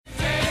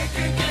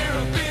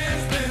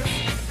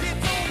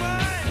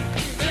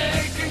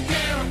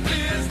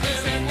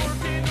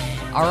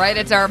All right,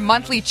 it's our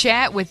monthly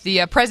chat with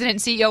the president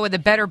and CEO of the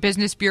Better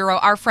Business Bureau,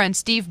 our friend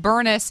Steve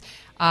Bernas.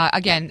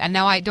 Again, and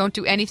now I don't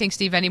do anything,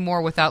 Steve,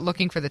 anymore without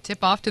looking for the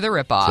tip-off to the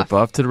rip-off.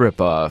 Tip-off to the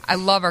rip-off. I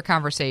love our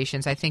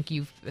conversations. I think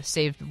you've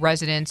saved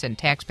residents and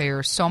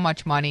taxpayers so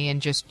much money and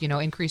just,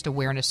 increased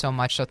awareness so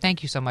much. So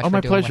thank you so much for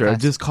doing it. Oh, my pleasure.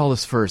 Just call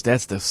us first.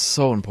 That's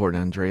so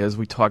important, Andrea, as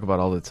we talk about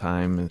all the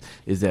time,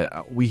 is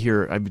that we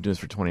hear, I've been doing this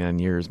for 29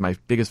 years, my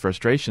biggest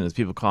frustration is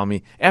people call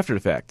me after the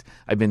fact.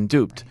 I've been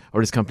duped,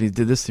 or this company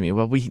did this to me.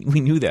 Well, we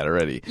knew that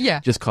already. Yeah.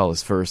 Just call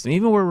us first. And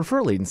even we're a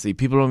referral agency.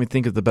 People don't even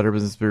think of the Better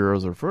Business Bureau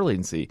as a referral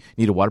agency.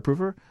 Need a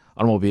waterproofer,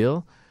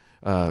 automobile,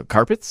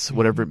 carpets,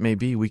 whatever it may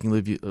be. We can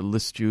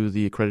list you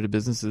the accredited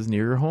businesses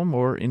near your home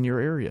or in your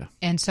area.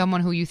 And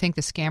someone who you think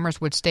the scammers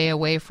would stay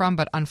away from,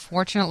 but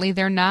unfortunately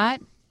they're not,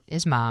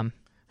 is Mom.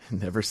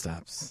 Never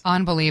stops.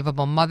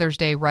 Unbelievable. Mother's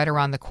Day right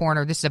around the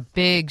corner. This is a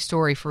big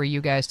story for you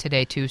guys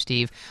today too,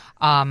 Steve.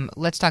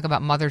 Let's talk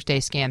about Mother's Day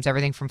scams,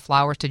 everything from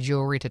flowers to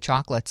jewelry to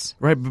chocolates.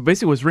 Right, but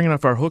basically what's ringing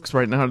off our hooks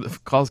right now,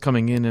 calls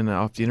coming in and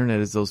off the internet,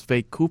 is those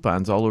fake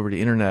coupons all over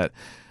the internet.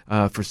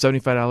 For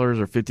 $75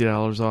 or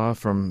 $50 off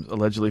from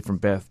allegedly from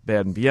Bed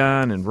 &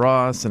 Beyond and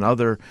Ross and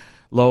other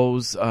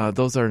Lowe's.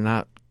 Those are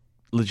not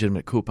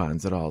legitimate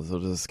coupons at all.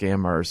 Those are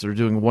scammers. So they're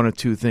doing one of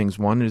two things.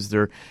 One is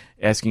they're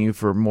asking you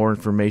for more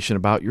information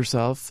about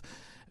yourself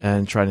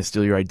and trying to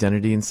steal your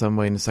identity in some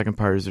way. And the second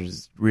part is they're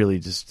really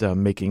just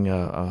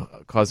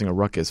causing a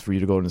ruckus for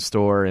you to go in the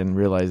store and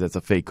realize that's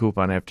a fake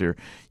coupon after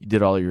you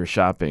did all of your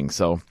shopping.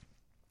 So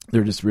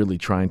they're just really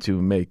trying to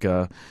make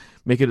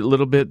it a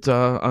little bit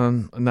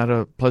not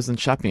a pleasant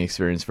shopping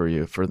experience for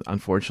you,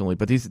 unfortunately.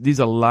 But these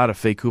are a lot of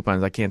fake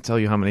coupons. I can't tell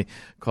you how many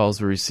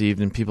calls were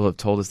received, and people have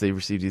told us they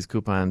received these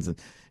coupons,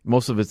 and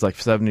most of it's like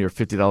 $70 or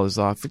 $50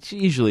 off, which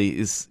usually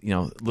is,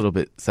 a little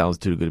bit sounds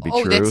too good to be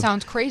true. Oh, that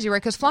sounds crazy,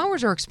 right? Because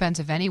flowers are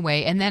expensive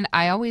anyway. And then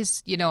I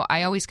always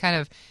kind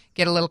of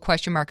get a little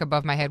question mark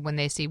above my head when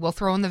they see, we'll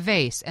throw in the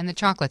vase and the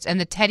chocolates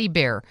and the teddy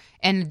bear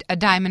and a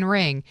diamond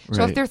ring.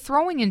 So if they're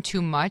throwing in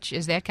too much,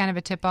 is that kind of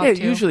a tip-off too?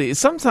 Yeah, usually. It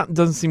sometimes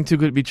doesn't seem too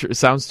good to be true. It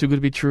sounds too good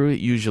to be true. It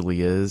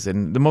usually is.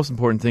 And the most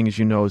important thing, is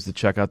to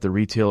check out the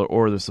retailer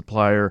or the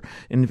supplier.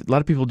 And a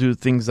lot of people do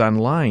things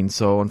online.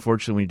 So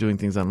unfortunately, when you're doing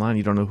things online,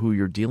 you don't know who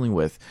you're dealing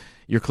with.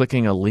 You're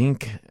clicking a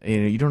link,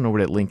 and you don't know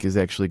where that link is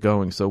actually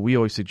going. So we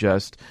always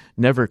suggest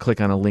never click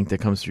on a link that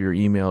comes through your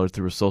email or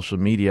through social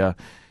media.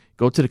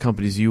 Go to the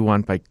companies you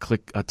want by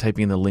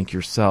typing in the link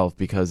yourself,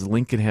 because the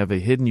link can have a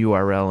hidden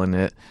URL in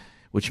it,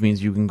 which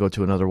means you can go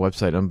to another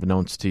website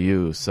unbeknownst to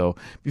you. So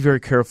be very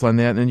careful on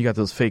that. And then you got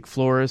those fake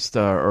florists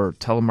or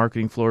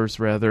telemarketing florists,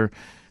 rather,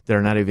 that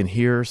are not even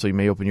here. So you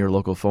may open your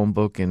local phone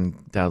book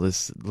and dial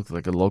this, looks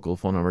like a local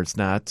phone number. It's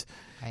not.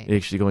 Right. You're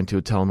actually going to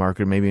a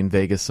telemarketer, maybe in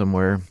Vegas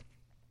somewhere.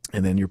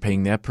 And then you're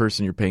paying that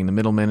person, you're paying the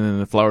middleman, and then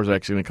the flowers are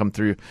actually going to come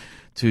through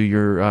to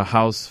your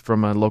house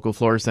from a local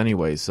florist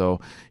anyway. So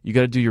you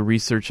got to do your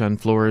research on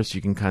florists.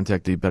 You can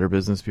contact the Better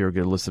Business Bureau,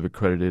 get a list of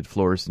accredited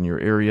florists in your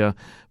area.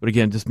 But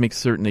again, just make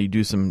certain that you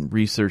do some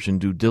research and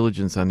due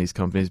diligence on these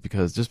companies,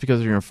 because just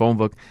because you're in a phone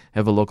book,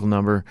 have a local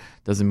number,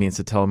 doesn't mean it's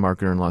a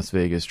telemarketer in Las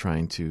Vegas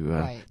trying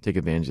to take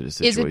advantage of the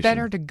situation. Is it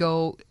better to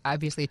go,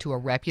 obviously, to a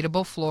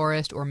reputable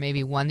florist, or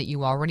maybe one that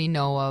you already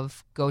know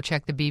of? Go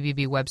check the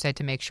BBB website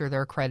to make sure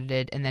they're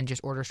accredited, and then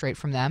just order straight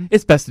from them?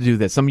 It's best to do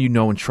that. Some you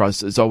know and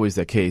trust. It's always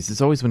the case.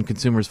 It's always when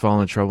consumers fall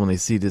into trouble when they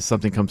see this,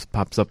 something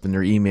pops up in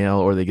their email,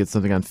 or they get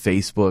something on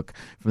Facebook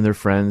from their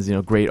friends,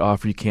 great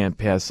offer you can't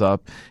pass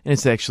up, and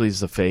it's actually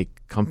just a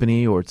fake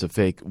company, or it's a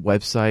fake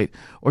website,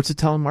 or it's a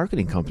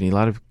telemarketing company. A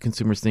lot of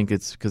consumers think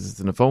it's because it's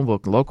in a phone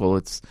book local,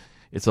 it's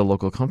a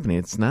local company.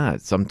 It's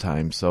not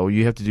sometimes. So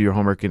you have to do your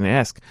homework and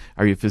ask,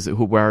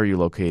 where are you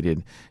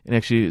located? And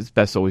actually, it's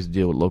best always to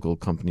deal with local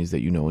companies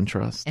that you know and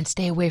trust. And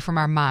stay away from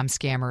our mom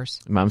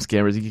scammers. Mom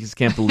scammers, you just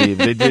can't believe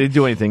they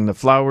do anything. The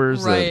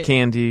flowers, the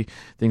candy,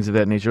 things of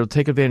that nature. They'll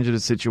take advantage of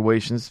the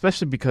situation,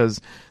 especially because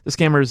the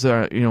scammers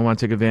want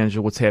to take advantage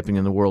of what's happening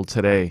in the world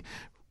today.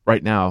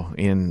 Right now,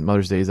 in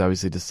Mother's Day is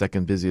obviously the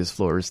second busiest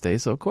florist day,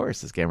 so of course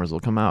the scammers will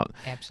come out.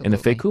 Absolutely. And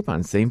the fake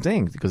coupons, same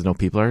thing, because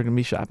people are going to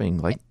be shopping,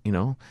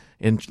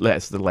 and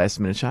the last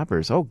minute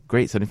shoppers. Oh,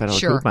 great,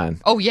 $75 coupon.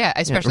 Oh yeah,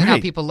 especially now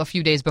people a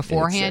few days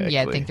beforehand,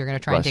 think they're going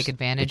to try and take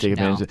advantage.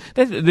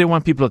 They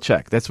want people to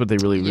check. That's what they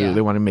really do.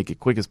 They want to make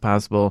it quick as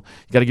possible.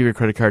 You got to give your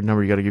credit card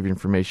number. You got to give your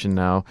information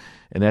now,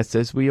 and that's,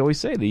 as we always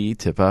say, the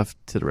tip off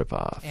to the rip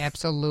off.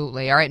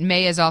 Absolutely. All right,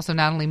 May is also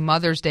not only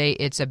Mother's Day;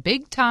 it's a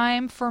big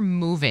time for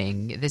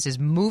moving. This is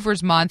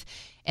Movers Month,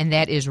 and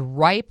that is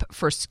ripe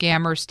for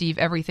scammers, Steve.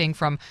 Everything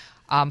from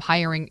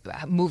hiring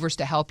movers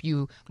to help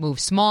you move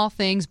small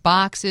things,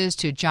 boxes,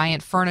 to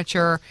giant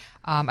furniture.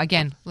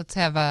 Again, let's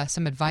have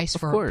some advice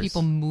for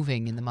people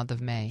moving in the month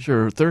of May.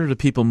 Sure. A third of the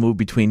people move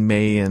between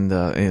May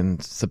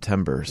and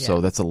September,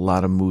 so that's a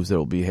lot of moves that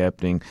will be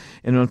happening.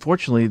 And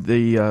unfortunately,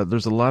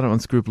 there's a lot of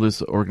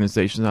unscrupulous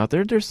organizations out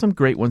there. There's some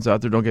great ones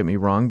out there, don't get me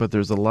wrong, but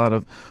there's a lot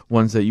of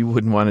ones that you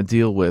wouldn't want to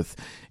deal with.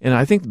 And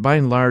I think, by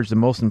and large, the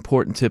most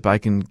important tip I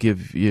can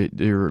give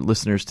your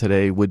listeners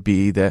today would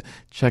be that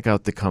check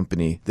out the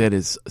company. That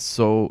is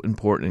so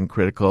important and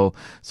critical.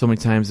 So many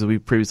times, as we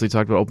previously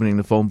talked about, opening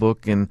the phone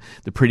book and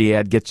the pretty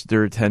ad gets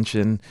their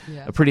attention.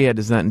 Yeah. A pretty ad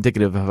is not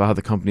indicative of how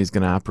the company is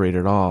going to operate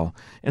at all.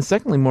 And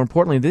secondly, more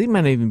importantly, they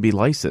might not even be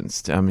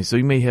licensed. I mean, so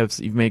you may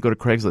go to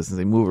Craigslist and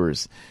say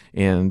movers,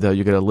 and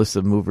you get a list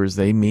of movers.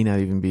 They may not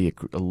even be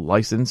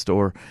licensed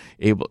or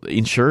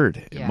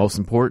insured. Yeah. Most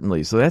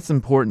importantly, so that's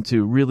important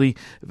to really.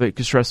 If I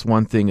could stress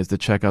one thing is to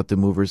check out the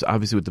movers,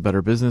 obviously with the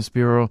Better Business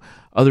Bureau,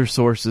 other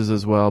sources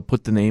as well.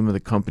 Put the name of the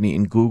company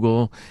in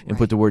Google and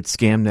put the word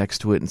scam next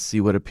to it and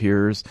see what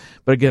appears.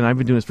 But again, I've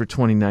been doing this for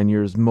 29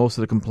 years. Most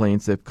of the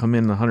complaints that come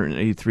in,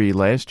 183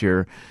 last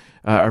year,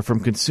 are from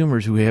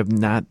consumers who have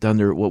not done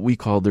what we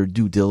call their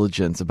due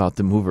diligence about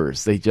the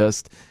movers. They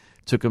just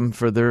took them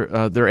for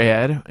their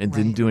ad and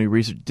didn't do any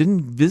research,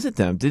 didn't visit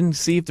them, didn't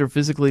see if they're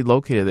physically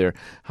located there.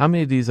 How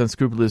many of these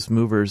unscrupulous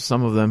movers,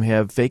 some of them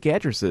have fake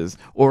addresses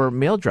or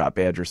mail drop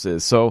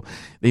addresses. So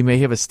they may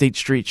have a State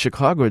Street,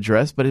 Chicago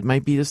address, but it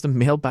might be just a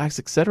mailbox,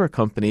 et cetera,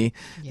 company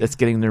that's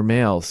getting their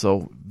mail.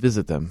 So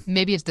visit them.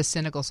 Maybe it's the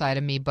cynical side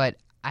of me, but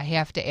I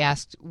have to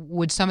ask,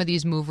 would some of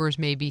these movers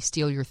maybe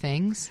steal your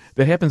things?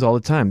 That happens all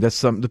the time.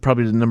 That's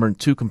probably the number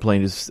 2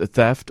 complaint is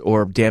theft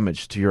or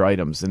damage to your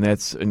items, and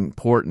that's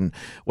important.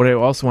 What I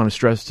also want to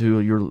stress to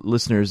your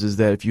listeners is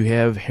that if you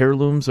have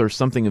heirlooms or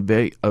something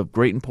of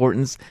great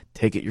importance,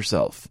 take it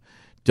yourself.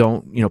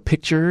 Don't,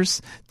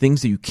 pictures,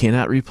 things that you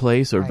cannot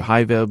replace or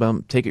high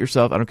value, take it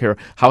yourself. I don't care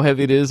how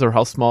heavy it is or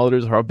how small it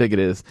is or how big it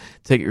is.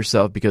 Take it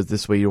yourself, because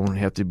this way you don't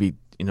have to be,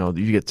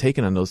 you get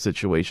taken on those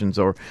situations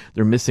or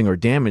they're missing or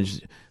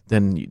damaged,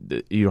 then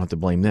you don't have to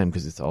blame them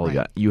because it's all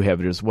you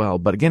have it as well.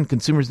 But again,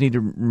 consumers need to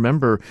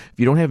remember, if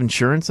you don't have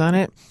insurance on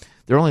it,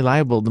 they're only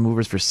liable to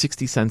movers for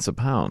 60 cents a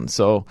pound.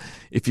 So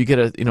if you get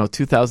a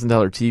 $2,000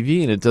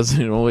 TV and it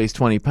doesn't weigh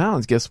 20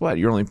 pounds, guess what?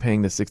 You're only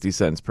paying the 60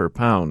 cents per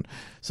pound.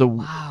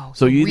 So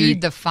so you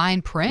read the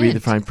fine print. Read the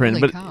fine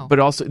print, but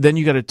also then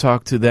you got to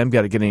talk to them.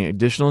 Got to get any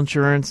additional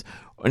insurance.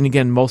 And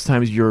again, most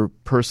times your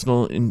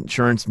personal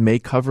insurance may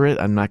cover it.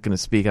 I'm not going to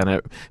speak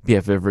on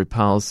behalf of every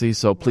policy.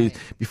 So please,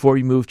 before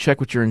you move, check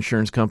with your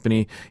insurance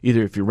company.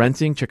 Either if you're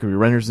renting, check with your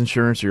renter's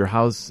insurance or your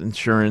house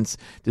insurance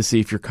to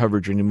see if you're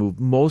covered when you move.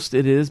 Most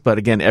it is, but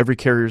again, every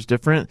carrier is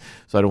different.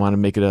 So I don't want to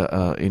make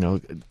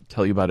it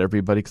tell you about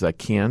everybody because I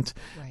can't.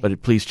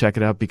 But please check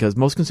it out, because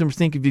most consumers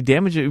think if you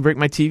damage it, you break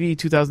my TV,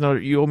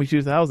 $2,000, you owe me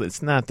 $2,000.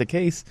 It's not the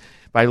case.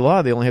 By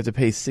law, they only have to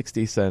pay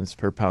 60 cents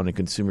per pound, and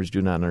consumers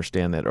do not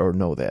understand that or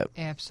know that.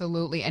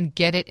 Absolutely. And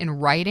get it in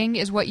writing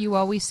is what you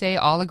always say.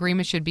 All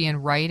agreements should be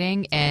in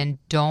writing, and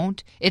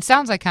don't. It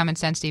sounds like common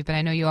sense, Steve, but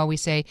I know you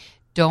always say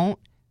don't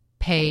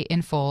pay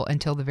in full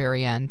until the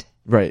very end.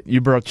 Right.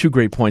 You brought 2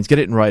 great points. Get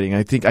it in writing.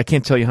 I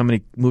can't tell you how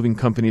many moving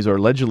companies or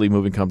allegedly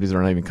moving companies that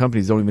are not even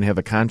companies don't even have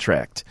a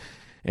contract.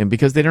 And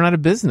because they're not a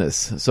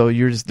business, so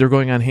they're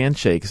going on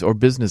handshakes or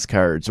business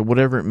cards or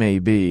whatever it may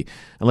be.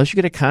 Unless you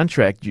get a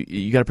contract,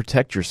 you got to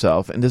protect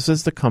yourself, and this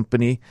is the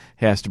company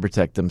has to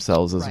protect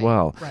themselves as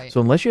well. Right. So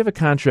unless you have a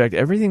contract,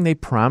 everything they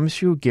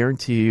promise you,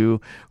 guarantee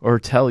you, or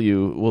tell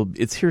you, well,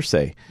 it's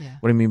hearsay. Yeah.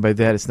 What I mean by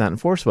that, it's not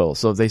enforceable.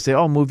 So if they say, "Oh,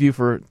 I'll move you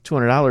for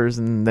 $200,"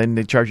 and then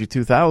they charge you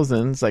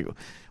 $2,000, it's like,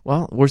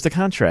 well, where's the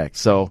contract?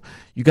 So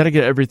you got to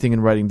get everything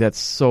in writing. That's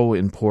so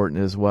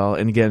important as well.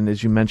 And again,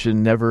 as you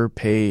mentioned, never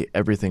pay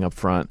everything up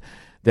front.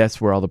 That's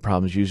where all the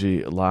problems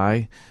usually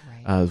lie.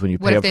 When you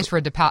pay what if there's for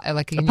a deposit?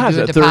 Like, can deposit,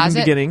 you do a deposit? Third in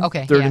the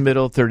beginning, third in the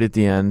middle, third at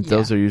the end.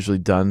 Those are usually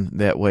done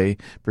that way,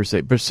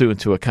 pursuant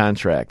to a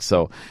contract.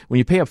 So when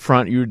you pay up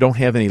front, you don't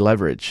have any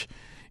leverage,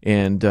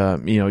 and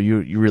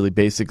you really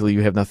basically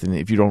you have nothing.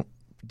 If you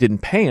didn't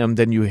pay them,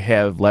 then you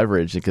have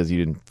leverage because you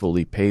didn't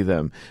fully pay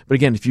them. But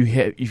again, if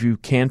you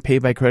can pay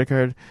by credit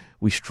card,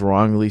 we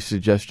strongly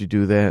suggest you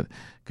do that,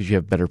 because you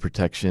have better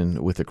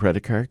protection with a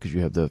credit card, because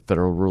you have the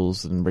federal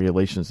rules and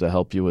regulations to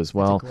help you as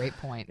well. That's a great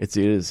point. It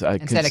is.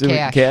 Instead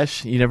of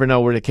cash, you never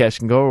know where the cash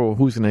can go or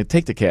who's going to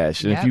take the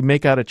cash. And if you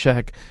make out a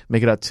check,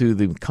 make it out to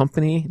the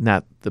company,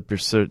 not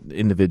the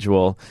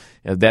individual.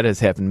 That has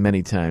happened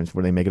many times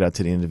where they make it out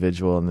to the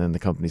individual, and then the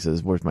company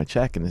says, "Where's my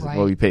check?" And they say,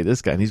 "Well, you pay this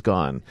guy, and he's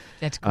gone."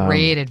 That's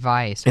great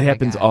advice. It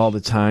happens all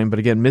the time. But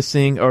again,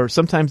 missing, or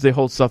sometimes they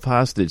hold stuff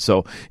hostage.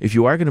 So if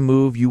you are going to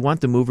move, you want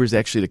the movers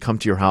actually to come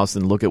to your house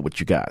and look at what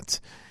you got.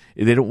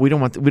 We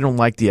don't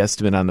like the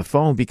estimate on the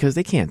phone because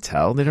they can't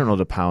tell. They don't know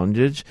the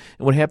poundage.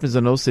 And what happens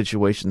in those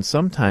situations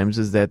sometimes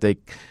is that they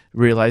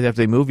realize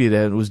after they move you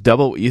that it was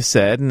double what you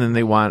said, and then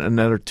they want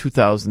another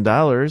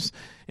 $2,000.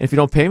 And if you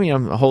don't pay me,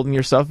 I'm holding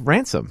yourself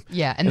ransom.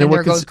 Yeah, and then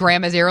there goes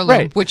Grandma's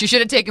heirloom, which you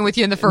should have taken with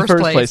you in the first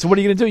place. So what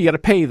are you going to do? You got to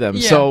pay them.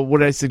 Yeah. So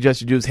what I suggest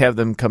you do is have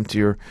them come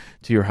to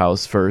your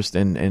house first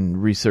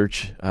and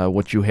research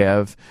what you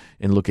have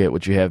and look at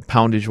what you have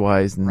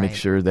poundage-wise and make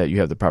sure that you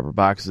have the proper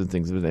boxes and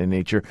things of that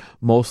nature.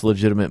 Most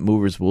legitimate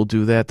movers will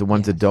do that. The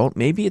ones that don't,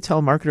 maybe a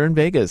telemarketer in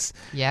Vegas.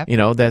 Yep. You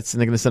know, they're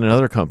going to send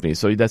another company.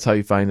 So that's how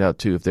you find out,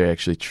 too, if they're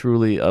actually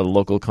truly a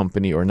local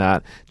company or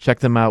not. Check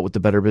them out with the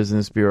Better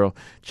Business Bureau.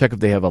 Check if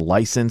they have a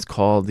license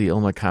called the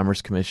Illinois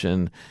Commerce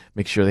Commission.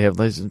 Make sure they have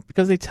a license.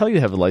 Because they tell you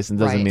to have a license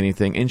doesn't mean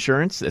anything.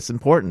 Insurance, it's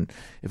important.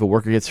 If a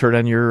worker gets hurt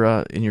on your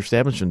in your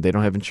establishment, they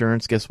don't have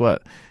insurance, guess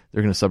what?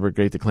 They're going to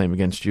subrogate the claim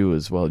against you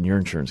as well in your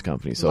insurance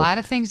company. So a lot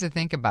of things to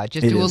think about.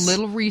 Just do a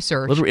little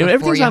research.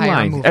 Everything's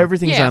online.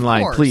 Everything's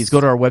online. Please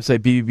go to our website,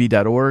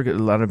 bbb.org. A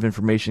lot of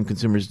information.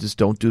 Consumers just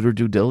don't do their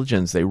due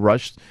diligence. They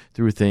rush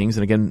through things.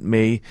 And again,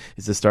 May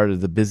is the start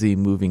of the busy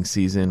moving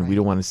season. We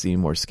don't want to see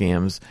more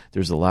scams.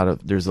 There's a lot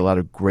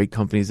of great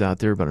companies out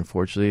there, but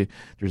unfortunately,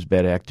 there's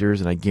bad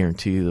actors, and I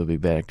guarantee you there'll be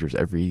bad actors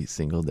every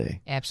single day.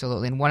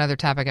 Absolutely. And one other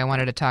topic I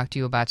wanted to talk to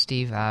you about,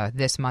 Steve,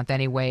 this month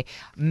anyway.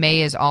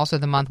 May is also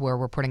the month where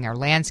we're putting our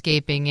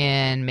landscaping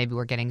in. Maybe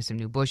we're getting some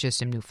new bushes,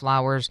 some new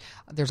flowers.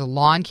 There's a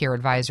lawn care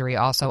advisory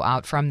also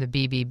out from the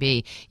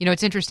BBB. You know,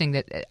 it's interesting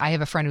that I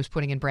have a friend who's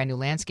putting in brand new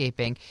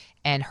landscaping,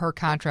 and her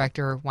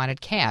contractor wanted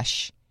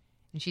cash.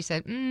 And she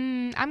said,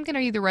 I'm going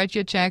to either write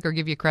you a check or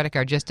give you a credit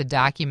card just to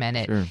document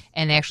it. Sure.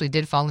 And actually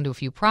did fall into a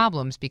few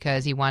problems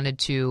because he wanted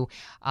to,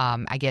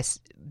 I guess,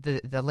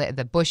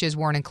 the bushes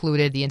weren't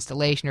included, the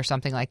installation or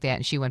something like that,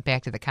 and she went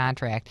back to the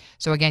contract.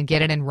 So, again,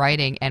 get it in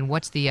writing. And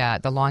what's the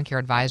lawn care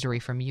advisory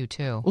from you,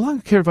 too? Well,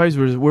 lawn care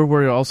advisory, we're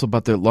worried also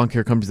about the lawn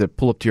care companies that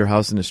pull up to your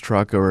house in this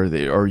truck or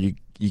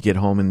you get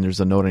home and there's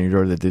a note on your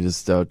door that they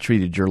just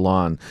treated your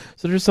lawn.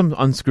 So there's some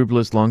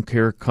unscrupulous lawn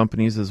care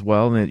companies as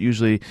well, and it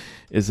usually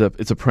it's a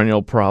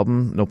perennial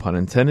problem, no pun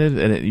intended,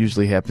 and it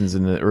usually happens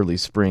in the early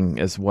spring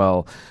as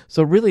well.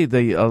 So really,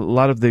 a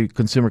lot of the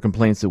consumer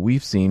complaints that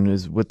we've seen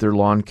is with their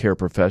lawn care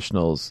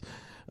professionals.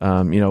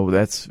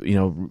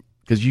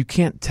 Because you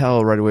can't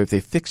tell right away if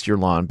they fixed your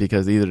lawn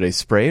because either they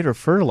spray it or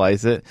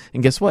fertilize it.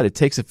 And guess what? It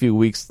takes a few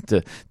weeks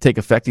to take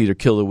effect, either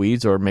kill the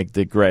weeds or make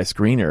the grass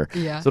greener.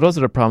 Yeah. So those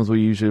are the problems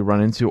we usually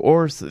run into.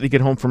 Or you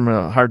get home from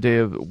a hard day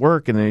of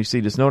work and then you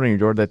see this note on your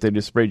door that they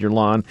just sprayed your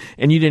lawn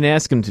and you didn't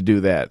ask them to do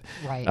that.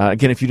 Right.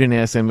 Again, if you didn't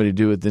ask anybody to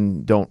do it,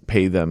 then don't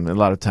pay them. A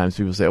lot of times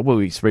people say, well,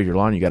 we sprayed your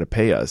lawn, you got to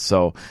pay us.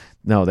 So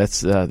no,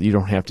 that's you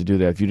don't have to do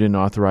that. If you didn't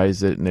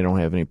authorize it and they don't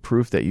have any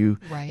proof that you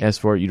asked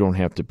for it, you don't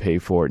have to pay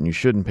for it, and you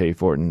shouldn't pay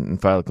for it and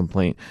file a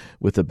complaint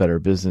with the Better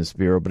Business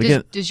Bureau.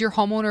 But does your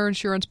homeowner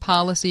insurance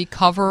policy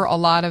cover a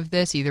lot of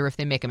this, either if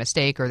they make a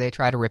mistake or they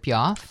try to rip you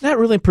off? Not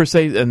really per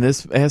se in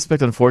this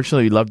aspect.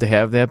 Unfortunately, we'd love to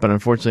have that, but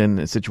unfortunately in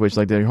a situation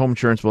like that, your home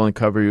insurance will only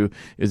cover you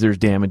if there's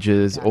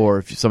damages or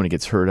if somebody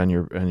gets hurt on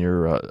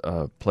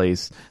your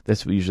place.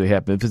 That's what usually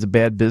happens. If it's a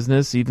bad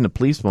business, even the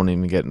police won't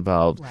even get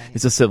involved. Right.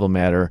 It's a civil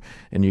matter,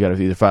 and you got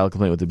to either file a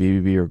complaint with the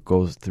BBB or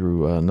goes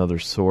through another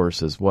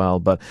source as well.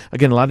 But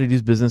again, a lot of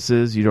these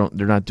businesses,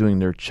 they're not doing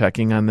their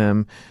checking on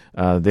them.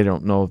 They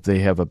don't know if they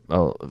have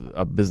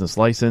a business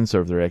license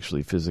or if they're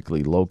actually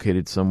physically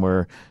located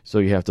somewhere. So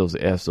you have to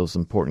ask those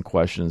important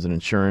questions. And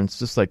insurance,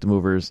 just like the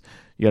movers,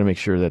 you got to make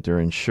sure that they're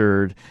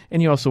insured. And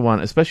you also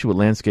want, especially with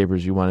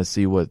landscapers, you want to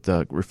see what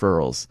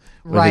referrels,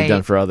 what they've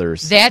done for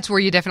others. That's where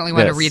you definitely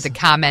want to read the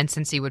comments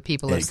and see what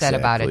people have said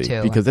about it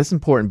too. Because that's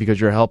important,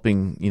 because you're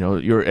helping.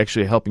 You're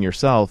actually helping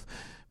yourself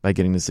by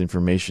getting this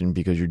information,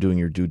 because you're doing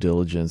your due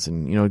diligence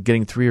and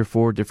getting 3 or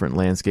 4 different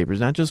landscapers,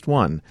 not just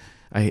one.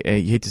 I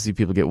hate to see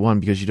people get one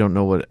because you don't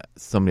know what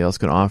somebody else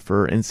can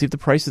offer, and see if the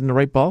price is in the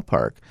right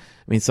ballpark.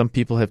 I mean, some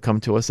people have come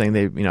to us saying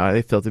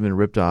they felt they've been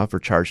ripped off or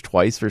charged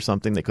twice for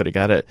something. They could have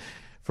got it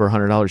for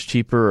 $100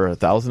 cheaper or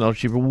 $1,000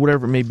 cheaper,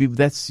 whatever it may be.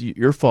 That's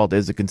your fault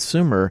as a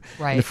consumer.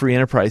 Right. In the free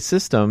enterprise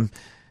system,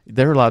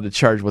 they're allowed to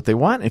charge what they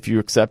want. If you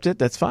accept it,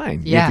 that's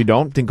fine. Yeah. If you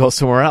don't, then go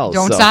somewhere else.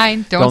 Don't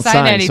sign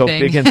anything. So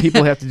again,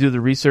 people have to do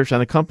the research on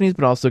the companies,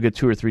 but also get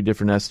 2 or 3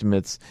 different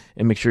estimates,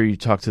 and make sure you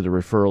talk to the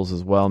referrals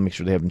as well. Make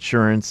sure they have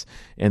insurance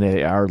and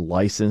they are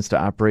licensed to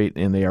operate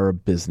and they are a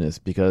business,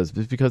 because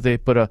just because they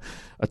put a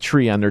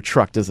tree on their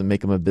truck doesn't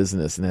make them a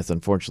business, and that's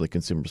unfortunately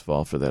consumers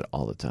fall for that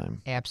all the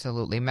time.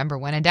 Absolutely. Remember,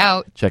 when in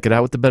doubt, check it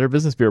out with the Better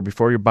Business Bureau.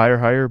 Before you buy or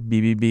hire,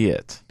 BBB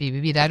it.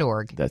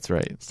 BBB.org. That's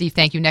right. Steve,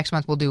 thank you. Next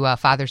month we'll do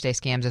Father's Day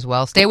scams as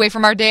well. Stay away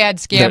from our dad,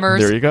 scammers.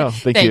 There you go.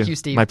 Thank you,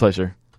 Steve. My pleasure.